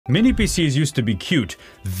Mini PCs used to be cute.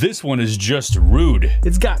 This one is just rude.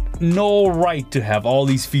 It's got no right to have all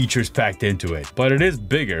these features packed into it, but it is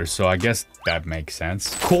bigger, so I guess that makes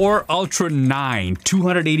sense. Core Ultra 9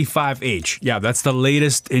 285H. Yeah, that's the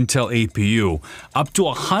latest Intel APU. Up to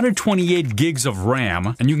 128 gigs of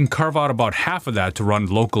RAM, and you can carve out about half of that to run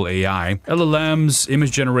local AI, LLMs,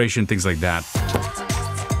 image generation, things like that.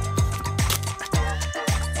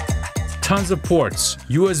 Tons of ports,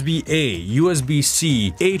 USB-A,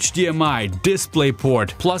 USB-C, HDMI,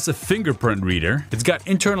 DisplayPort, plus a fingerprint reader. It's got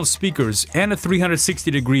internal speakers and a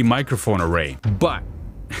 360-degree microphone array. But,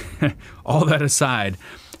 all that aside,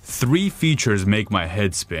 3 features make my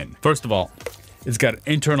head spin. First of all, it's got an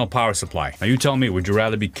internal power supply. Now you tell me, would you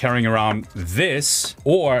rather be carrying around this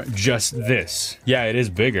or just this? Yeah, it is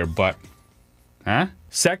bigger, but, huh?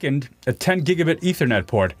 Second, a 10 gigabit Ethernet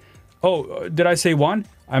port. Oh, did I say 1?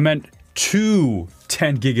 I meant 2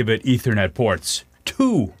 10 gigabit Ethernet ports.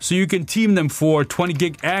 2! So you can team them for 20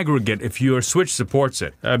 gig aggregate if your Switch supports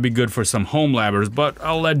it. That'd be good for some home labbers, but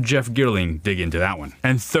I'll let Jeff Geerling dig into that one.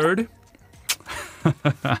 And third,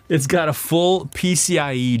 it's got a full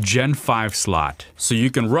PCIe Gen 5 slot. So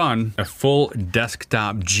you can run a full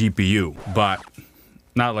desktop GPU, but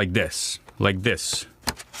not like this. Like this.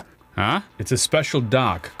 Huh? It's a special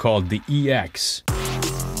dock called the EX.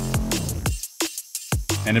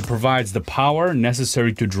 And it provides the power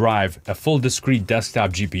necessary to drive a full discrete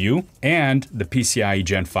desktop GPU and the PCIe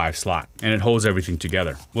Gen 5 slot. And it holds everything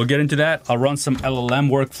together. We'll get into that. I'll run some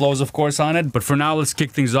LLM workflows, of course, on it. But for now, let's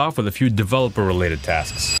kick things off with a few developer-related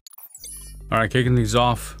tasks. All right, kicking things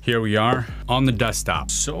off, here we are on the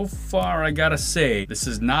desktop. So far, I gotta say, this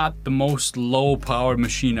is not the most low-powered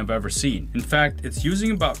machine I've ever seen. In fact, it's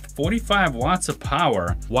using about 45 watts of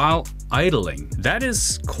power while idling. That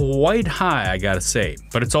is quite high, I gotta say,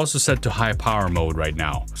 but it's also set to high power mode right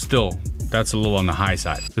now. Still, that's a little on the high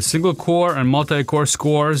side. The single core and multi-core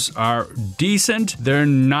scores are decent. They're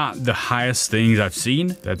not the highest things I've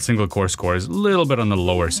seen. That single core score is a little bit on the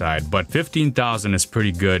lower side, but 15,000 is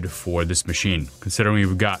pretty good for this machine, considering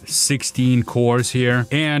we've got 16 cores here.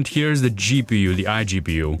 And here's the GPU, the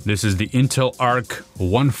iGPU. This is the Intel Arc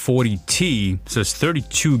 140T. It says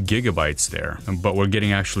 32 gigabytes there, but we're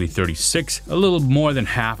getting actually 36, a little more than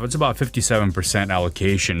half. It's about 57%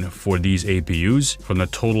 allocation for these APUs from the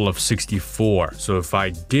total of 64. So if I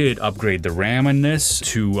did upgrade the RAM in this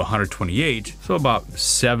to 128, so about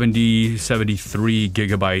 70, 73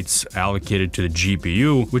 gigabytes allocated to the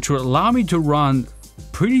GPU, which would allow me to run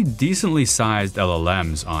pretty decently sized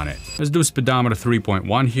LLMs on it. Let's do Speedometer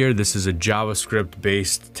 3.1 here. This is a JavaScript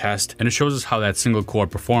based test, and it shows us how that single core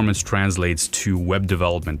performance translates to web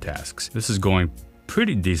development tasks. This is going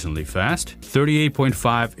pretty decently fast.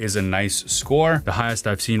 38.5 is a nice score. The highest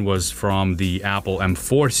I've seen was from the Apple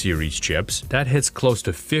M4 series chips. That hits close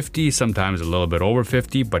to 50, sometimes a little bit over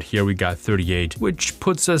 50, but here we got 38, which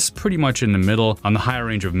puts us pretty much in the middle on the higher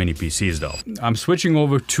range of mini PCs though. I'm switching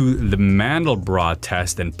over to the Mandelbrot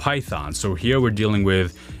test in Python. So here we're dealing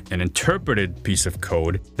with an interpreted piece of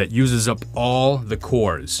code that uses up all the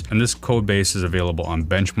cores. And this code base is available on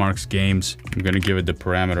Benchmarks Games. I'm gonna give it the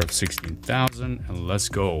parameter of 16,000 and let's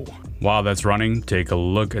go. While that's running, take a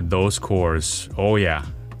look at those cores. Oh yeah,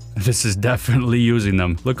 this is definitely using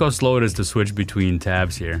them. Look how slow it is to switch between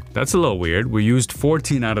tabs here. That's a little weird. We used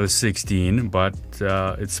 14 out of the 16, but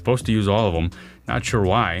it's supposed to use all of them. Not sure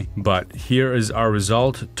why, but here is our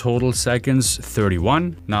result. Total seconds,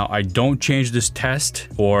 31. Now, I don't change this test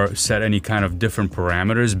or set any kind of different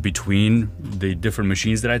parameters between the different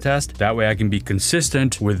machines that I test. That way I can be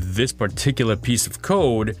consistent with this particular piece of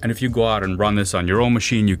code. And if you go out and run this on your own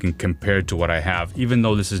machine, you can compare it to what I have. Even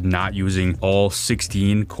though this is not using all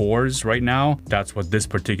 16 cores right now, that's what this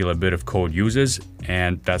particular bit of code uses.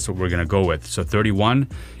 And that's what we're gonna go with. So 31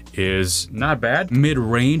 is not bad.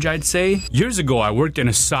 Mid-range, I'd say. Years ago, I worked in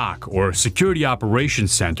a SOC, or Security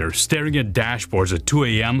Operations Center, staring at dashboards at 2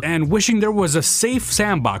 a.m. and wishing there was a safe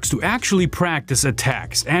sandbox to actually practice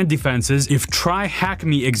attacks and defenses. If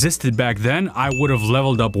TryHackMe existed back then, I would have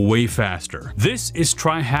leveled up way faster. This is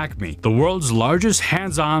TryHackMe, the world's largest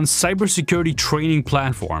hands-on cybersecurity training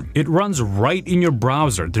platform. It runs right in your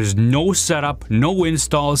browser. There's no setup, no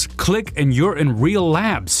installs. Click and you're in real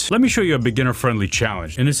labs. Let me show you a beginner-friendly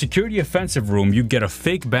challenge. In this security offensive room, you get a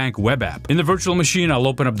fake bank web app. In the virtual machine, I'll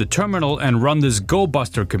open up the terminal and run this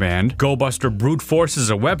GoBuster command. GoBuster brute forces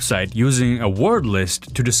a website using a word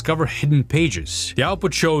list to discover hidden pages. The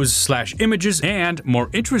output shows /images and, more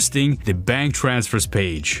interesting, the bank transfers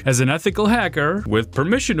page. As an ethical hacker, with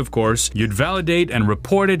permission of course, you'd validate and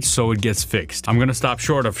report it so it gets fixed. I'm gonna stop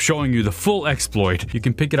short of showing you the full exploit. You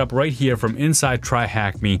can pick it up right here from inside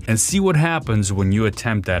TryHackMe and see what happens when you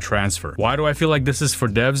attempt that transfer. Why do I feel like this is for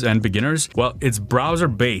devs and beginners? Well, it's browser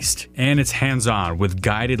based and it's hands-on with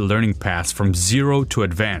guided learning paths from 0 to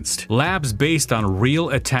advanced. Labs based on real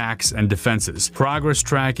attacks and defenses, progress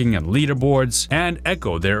tracking and leaderboards, and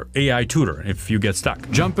Echo, their AI tutor, if you get stuck.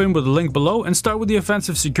 Jump in with the link below and start with the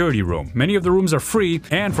offensive security room. Many of the rooms are free,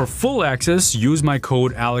 and for full access, use my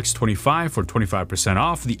code ALEX25 for 25%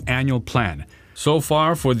 off the annual plan. So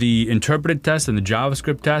far for the interpreted test and the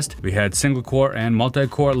JavaScript test, we had single core and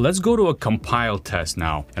multi-core. Let's go to a compile test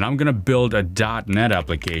now. And I'm gonna build a .NET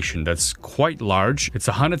application that's quite large. It's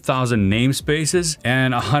 100,000 namespaces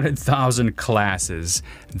and 100,000 classes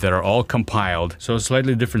that are all compiled. So a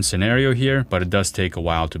slightly different scenario here, but it does take a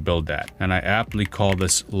while to build that. And I aptly call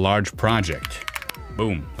this large project.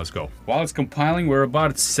 Boom, let's go. While it's compiling, we're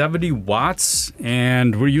about 70 watts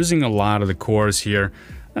and we're using a lot of the cores here.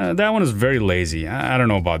 That one is very lazy. I don't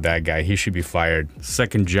know about that guy. He should be fired.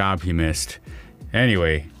 Second job he missed.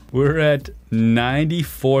 Anyway, we're at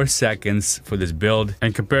 94 seconds for this build.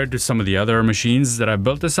 And compared to some of the other machines that I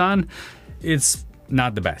built this on, it's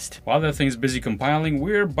not the best. While that thing's busy compiling,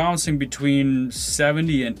 we're bouncing between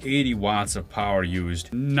 70 and 80 watts of power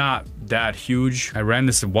used. Not that huge. I ran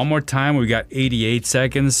this one more time. We got 88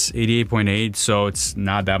 seconds, 88.8, so it's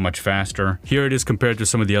not that much faster. Here it is compared to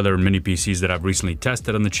some of the other mini PCs that I've recently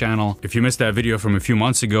tested on the channel. If you missed that video from a few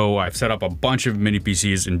months ago, I've set up a bunch of mini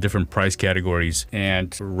PCs in different price categories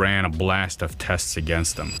and ran a blast of tests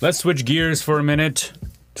against them. Let's switch gears for a minute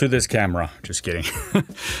to this camera. Just kidding.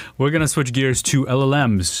 We're gonna switch gears to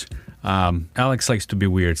LLMs. Alex likes to be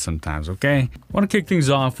weird sometimes, okay? I want to kick things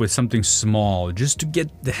off with something small just to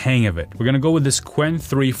get the hang of it. We're gonna go with this Qwen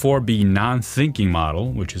 3.4b non-thinking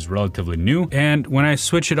model, which is relatively new. And when I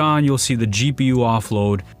switch it on, you'll see the GPU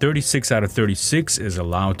offload. 36 out of 36 is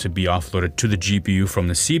allowed to be offloaded to the GPU from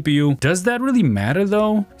the CPU. Does that really matter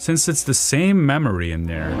though? Since it's the same memory in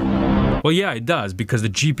there. Well, yeah, it does, because the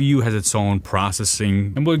GPU has its own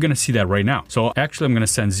processing, and we're gonna see that right now. So actually, I'm gonna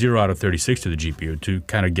send 0 out of 36 to the GPU to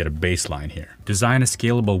kind of get a baseline here. Design a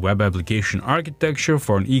scalable web application architecture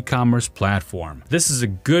for an e-commerce platform. This is a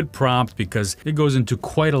good prompt because it goes into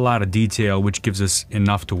quite a lot of detail, which gives us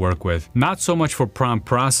enough to work with. Not so much for prompt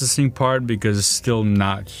processing part because it's still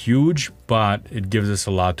not huge, but it gives us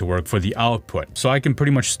a lot to work for the output. So I can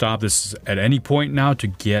pretty much stop this at any point now to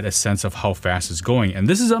get a sense of how fast it's going. And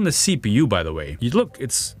this is on the CPU, by the way. You look,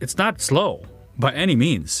 it's not slow by any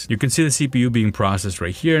means. You can see the CPU being processed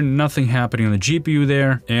right here, nothing happening on the GPU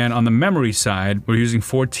there. And on the memory side, we're using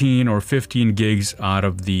 14 or 15 gigs out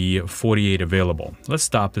of the 48 available. Let's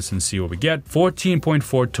stop this and see what we get.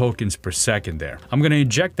 14.4 tokens per second there. I'm gonna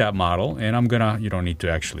eject that model, and you don't need to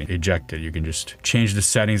actually eject it. You can just change the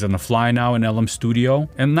settings on the fly now in LM Studio.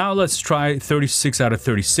 And now let's try 36 out of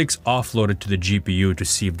 36 offloaded to the GPU to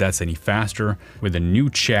see if that's any faster with a new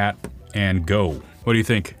chat and go. What do you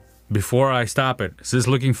think? Before I stop it, is this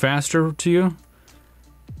looking faster to you?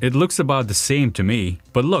 It looks about the same to me,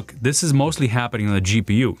 but look, this is mostly happening on the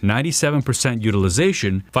GPU. 97%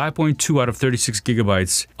 utilization, 5.2 out of 36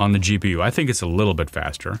 gigabytes on the GPU. I think it's a little bit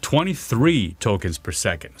faster. 23 tokens per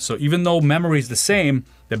second. So even though memory is the same,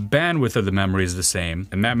 the bandwidth of the memory is the same,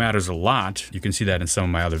 and that matters a lot. You can see that in some of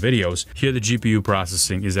my other videos. Here, the GPU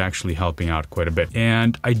processing is actually helping out quite a bit.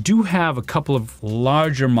 And I do have a couple of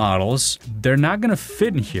larger models. They're not gonna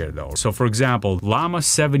fit in here though. So for example, Llama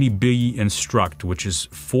 70B Instruct, which is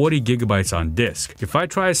 40 gigabytes on disk. If I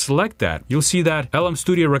try to select that, you'll see that LM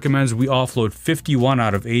Studio recommends we offload 51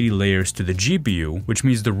 out of 80 layers to the GPU, which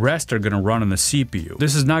means the rest are gonna run on the CPU.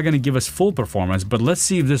 This is not gonna give us full performance, but let's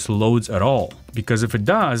see if this loads at all. Because if it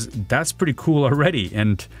does, that's pretty cool already,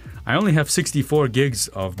 and I only have 64 gigs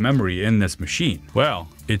of memory in this machine. Well,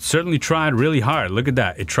 it certainly tried really hard. Look at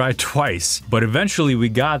that, it tried twice, but eventually we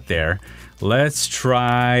got there. Let's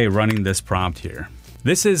try running this prompt here.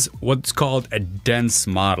 This is what's called a dense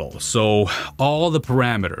model. So all the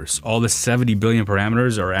parameters, all the 70 billion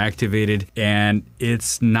parameters are activated, and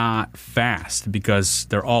it's not fast because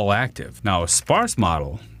they're all active. Now a sparse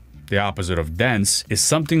model, the opposite of dense, is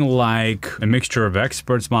something like a mixture of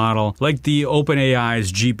experts model, like the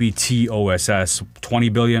OpenAI's GPT OSS 20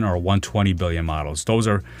 billion or 120 billion models. Those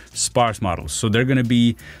are sparse models. So they're going to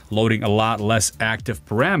be loading a lot less active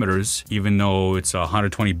parameters, even though it's a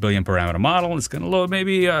 120 billion parameter model, it's going to load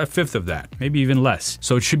maybe a fifth of that, maybe even less.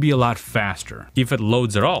 So it should be a lot faster, if it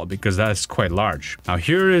loads at all, because that's quite large. Now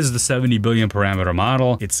here is the 70 billion parameter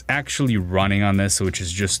model. It's actually running on this, which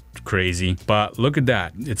is just crazy. But look at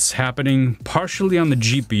that. It's happening partially on the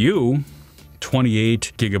GPU.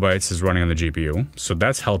 28 gigabytes is running on the GPU, so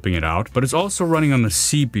that's helping it out, but it's also running on the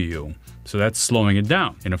CPU. So that's slowing it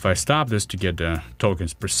down. And if I stop this to get the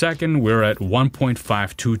tokens per second, we're at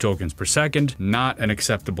 1.52 tokens per second. Not an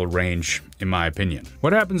acceptable range, in my opinion.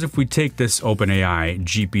 What happens if we take this OpenAI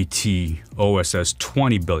GPT OSS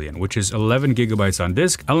 20 billion, which is 11 gigabytes on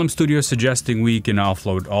disk? LM Studio is suggesting we can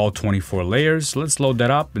offload all 24 layers. Let's load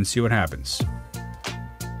that up and see what happens.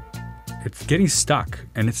 It's getting stuck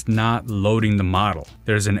and it's not loading the model.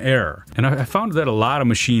 There's an error. And I found that a lot of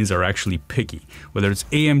machines are actually picky, whether it's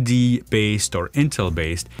AMD based or Intel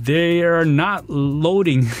based. They are not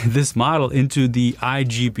loading this model into the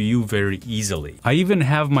iGPU very easily. I even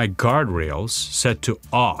have my guardrails set to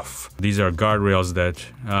off. These are guardrails that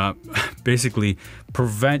basically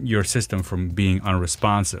prevent your system from being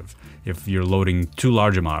unresponsive if you're loading too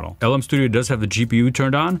large a model. LM Studio does have the GPU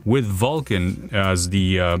turned on with Vulkan as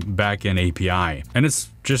the backend API, and it's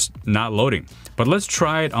just not loading. But let's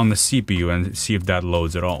try it on the CPU and see if that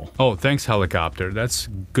loads at all. Oh, thanks Helicopter, that's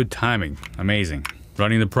good timing, amazing.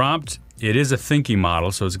 Running the prompt, it is a thinking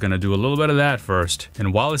model, so it's gonna do a little bit of that first.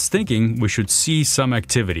 And while it's thinking, we should see some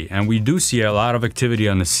activity. And we do see a lot of activity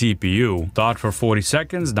on the CPU. Thought for 40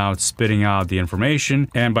 seconds, now it's spitting out the information.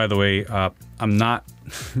 And by the way, I'm not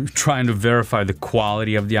trying to verify the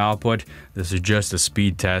quality of the output. This is just a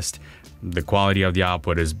speed test. The quality of the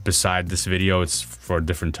output is beside this video. It's for a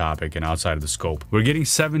different topic and outside of the scope. We're getting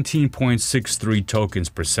 17.63 tokens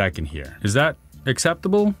per second here. Is that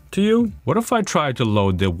acceptable to you? What if I try to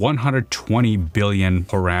load the 120 billion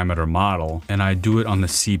parameter model and I do it on the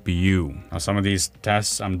CPU? Now, some of these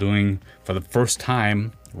tests I'm doing for the first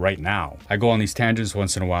time right now. I go on these tangents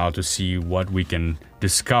once in a while to see what we can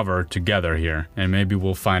discover together here, and maybe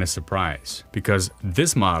we'll find a surprise, because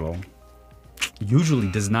this model usually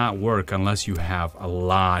does not work unless you have a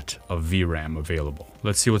lot of VRAM available.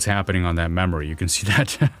 Let's see what's happening on that memory. You can see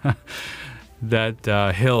that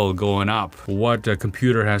that hill going up. What a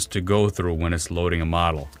computer has to go through when it's loading a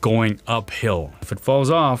model. Going uphill. If it falls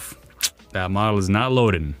off, that model is not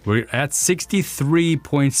loading. We're at 63.6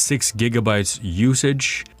 gigabytes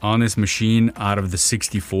usage on this machine out of the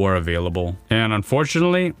 64 available. And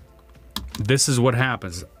unfortunately, this is what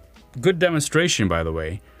happens. Good demonstration, by the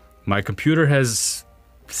way. My computer has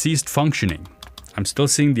ceased functioning. I'm still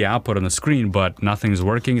seeing the output on the screen, but nothing's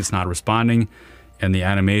working, it's not responding, and the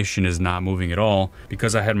animation is not moving at all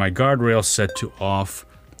because I had my guardrail set to off.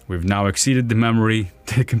 We've now exceeded the memory.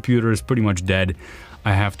 The computer is pretty much dead.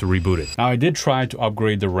 I have to reboot it. Now, I did try to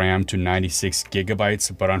upgrade the RAM to 96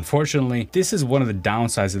 gigabytes, but unfortunately, this is one of the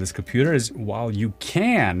downsides of this computer is while you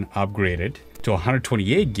can upgrade it to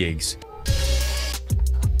 128 gigs,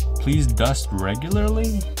 please dust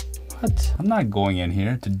regularly? What? I'm not going in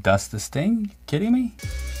here to dust this thing. Kidding me?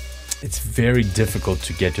 It's very difficult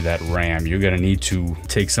to get to that RAM. You're gonna need to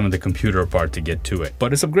take some of the computer apart to get to it,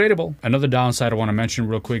 but it's upgradable. Another downside I wanna mention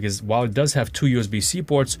real quick is while it does have two USB-C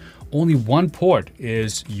ports, only one port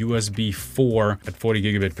is USB 4 at 40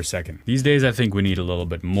 gigabit per second. These days, I think we need a little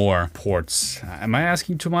bit more ports. Am I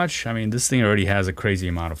asking too much? I mean, this thing already has a crazy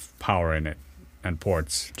amount of power in it and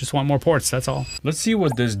ports. Just want more ports, that's all. Let's see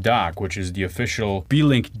what this dock, which is the official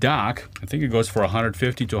beelink dock, I think it goes for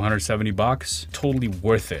 150 to 170 bucks. Totally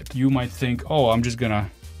worth it. You might think, oh, I'm just gonna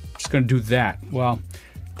do that. Well,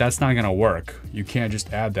 that's not gonna work. You can't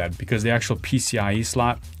just add that because the actual PCIe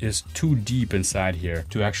slot is too deep inside here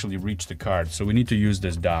to actually reach the card. So we need to use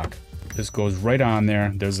this dock. This goes right on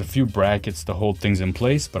there. There's a few brackets to hold things in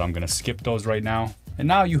place, but I'm gonna skip those right now. And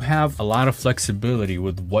now you have a lot of flexibility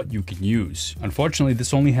with what you can use. Unfortunately,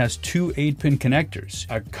 this only has two 8-pin connectors.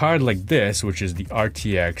 A card like this, which is the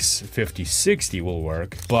RTX 5060 will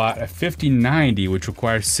work, but a 5090, which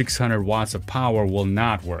requires 600 watts of power, will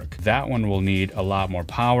not work. That one will need a lot more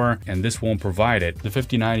power, and this won't provide it. The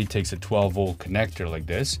 5090 takes a 12-volt connector like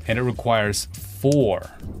this, and it requires 4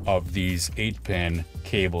 of these 8-pin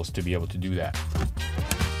cables to be able to do that.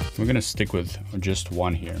 We're gonna stick with just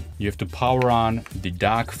one here. You have to power on the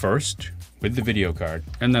dock first with the video card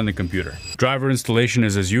and then the computer. Driver installation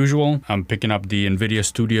is as usual. I'm picking up the NVIDIA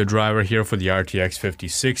Studio driver here for the RTX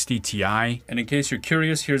 5060 Ti. And in case you're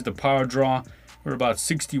curious, here's the power draw. We're about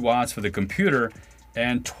 60 watts for the computer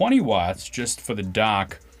and 20 watts just for the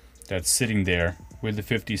dock that's sitting there with the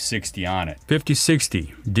 5060 on it.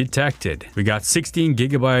 5060 detected. We got 16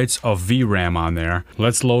 gigabytes of VRAM on there.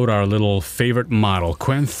 Let's load our little favorite model,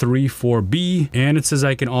 Qwen 34B, and it says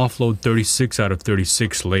I can offload 36 out of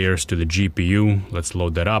 36 layers to the GPU. Let's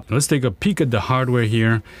load that up. Let's take a peek at the hardware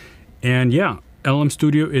here. And yeah, LLM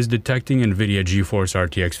Studio is detecting NVIDIA GeForce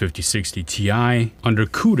RTX 5060 Ti under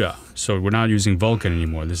CUDA. So we're not using Vulkan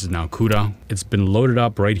anymore. This is now CUDA. It's been loaded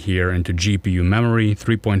up right here into GPU memory,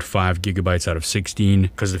 3.5 gigabytes out of 16,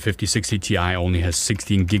 because the 5060 Ti only has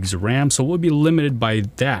 16 gigs of RAM. So we'll be limited by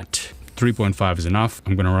that. 3.5 is enough.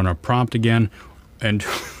 I'm gonna run our prompt again. And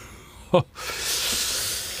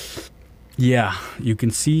yeah, you can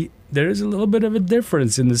see there is a little bit of a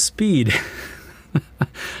difference in the speed.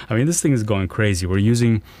 I mean, this thing is going crazy. We're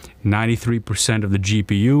using 93% of the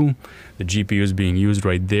GPU. The GPU is being used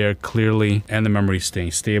right there clearly, and the memory is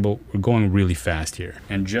staying stable. We're going really fast here.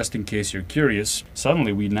 And just in case you're curious,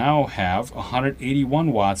 suddenly we now have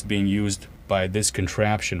 181 watts being used by this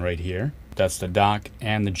contraption right here. That's the dock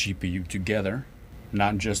and the GPU together,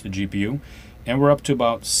 not just the GPU. And we're up to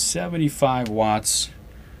about 75 watts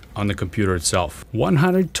on the computer itself.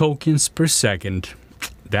 100 tokens per second.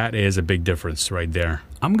 That is a big difference right there.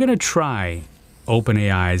 I'm gonna try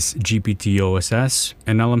OpenAI's GPT-OSS,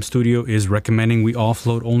 and LLM Studio is recommending we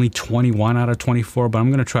offload only 21 out of 24, but I'm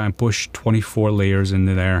gonna try and push 24 layers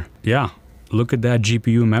into there. Yeah, look at that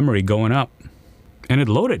GPU memory going up. And it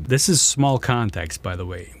loaded. This is small context, by the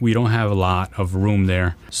way. We don't have a lot of room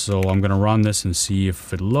there. So I'm gonna run this and see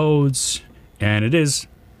if it loads. And it is.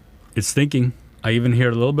 It's thinking. I even hear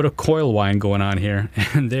a little bit of coil whine going on here,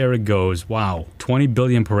 and there it goes. Wow, 20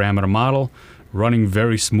 billion parameter model running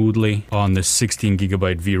very smoothly on the 16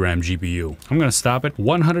 gigabyte VRAM GPU. I'm gonna stop it.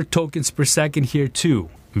 100 tokens per second here too.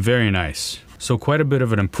 Very nice. So quite a bit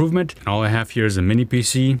of an improvement. And all I have here is a mini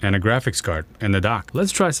PC and a graphics card and the dock.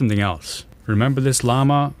 Let's try something else. Remember this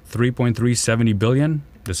Llama 3.370 billion?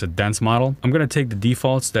 This is a dense model. I'm gonna take the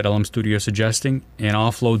defaults that LLM Studio is suggesting and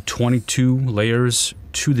offload 22 layers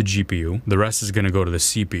to the GPU. The rest is gonna go to the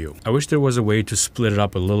CPU. I wish there was a way to split it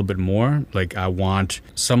up a little bit more. Like I want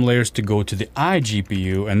some layers to go to the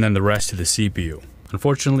iGPU and then the rest to the CPU.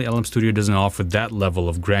 Unfortunately, LLM Studio doesn't offer that level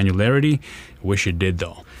of granularity. I wish it did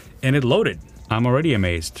though. And it loaded. I'm already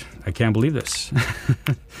amazed. I can't believe this.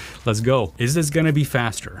 Let's go. Is this gonna be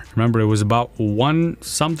faster? Remember, it was about 1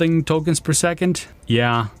 something tokens per second.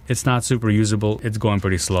 Yeah, it's not super usable. It's going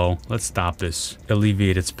pretty slow. Let's stop this.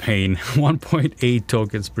 Alleviate its pain. 1.8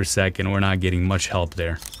 tokens per second. We're not getting much help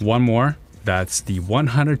there. One more. That's the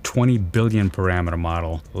 120 billion parameter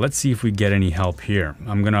model. Let's see if we get any help here.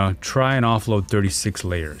 I'm gonna try and offload 36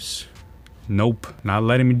 layers. Nope, not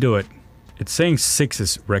letting me do it. It's saying 6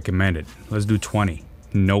 is recommended. Let's do 20.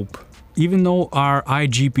 Nope. Even though our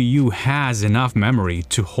iGPU has enough memory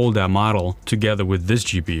to hold that model together with this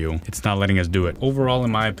GPU, it's not letting us do it. Overall,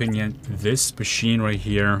 in my opinion, this machine right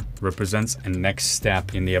here represents a next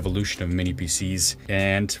step in the evolution of mini PCs.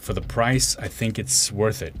 And for the price, I think it's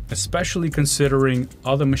worth it, especially considering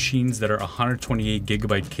other machines that are 128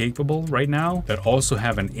 gigabyte capable right now that also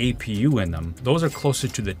have an APU in them. Those are closer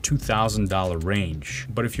to the $2,000 range.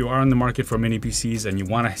 But if you are in the market for mini PCs and you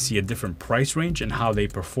want to see a different price range and how they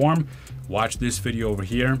perform, watch this video over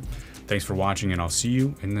here. Thanks for watching, and I'll see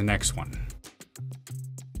you in the next one.